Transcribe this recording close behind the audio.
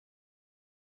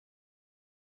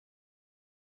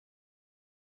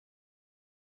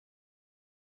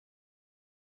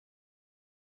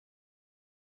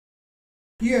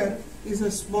Here is a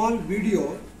small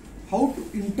video how to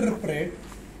interpret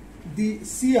the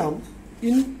CM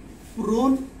in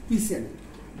prone PCNL.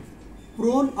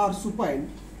 Prone or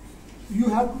supine, you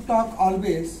have to talk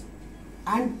always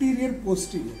anterior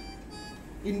posterior.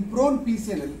 In prone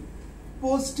PCNL,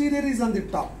 posterior is on the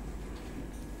top,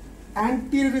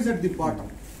 anterior is at the bottom.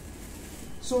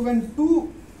 So when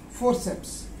two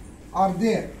forceps are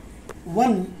there,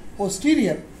 one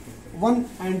posterior, one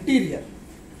anterior,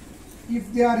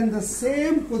 if they are in the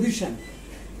same position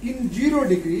in 0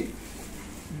 degree,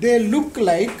 they look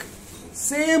like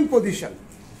same position.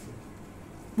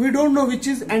 We don't know which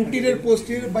is anterior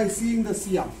posterior by seeing the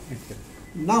CM.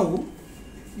 Now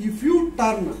if you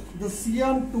turn the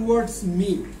CM towards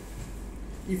me,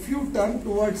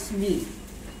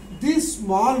 this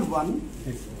small one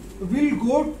will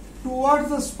go towards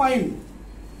the spine,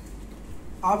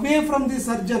 away from the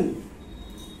surgeon.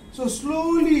 So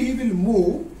slowly he will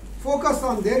move. Focus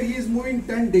on there. He is moving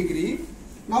 10 degree.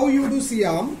 Now you do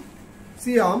CM.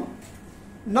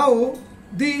 Now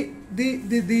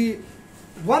the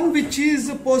one which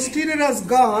is posterior has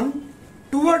gone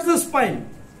towards the spine.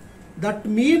 That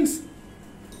means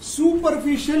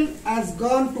superficial has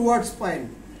gone towards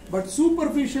spine. But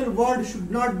superficial word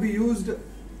should not be used.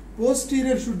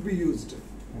 Posterior should be used.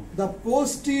 The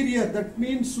posterior, that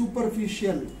means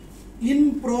superficial,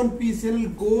 in prone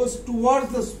PCNL goes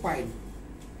towards the spine.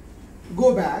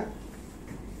 Go back.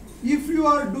 If you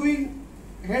are doing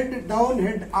head down,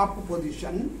 head up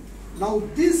position, now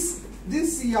this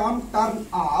CM turn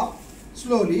up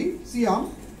slowly. CM.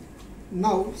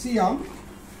 Now CM.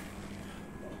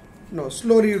 No,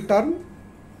 slowly you turn.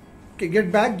 Okay, get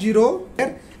back 0.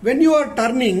 When you are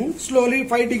turning slowly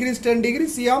 5 degrees, 10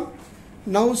 degrees, CM.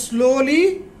 Now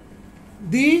slowly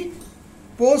the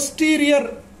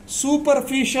posterior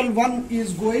superficial one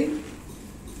is going.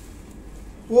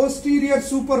 Posterior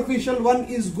superficial one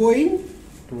is going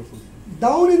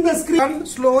down in the screen.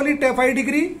 Slowly 5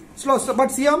 degree, slow, but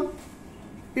CM,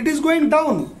 it is going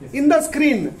down in the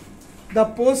screen. The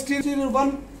posterior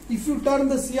one, if you turn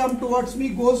the CM towards me,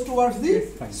 goes towards the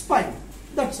spine.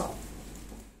 That's all.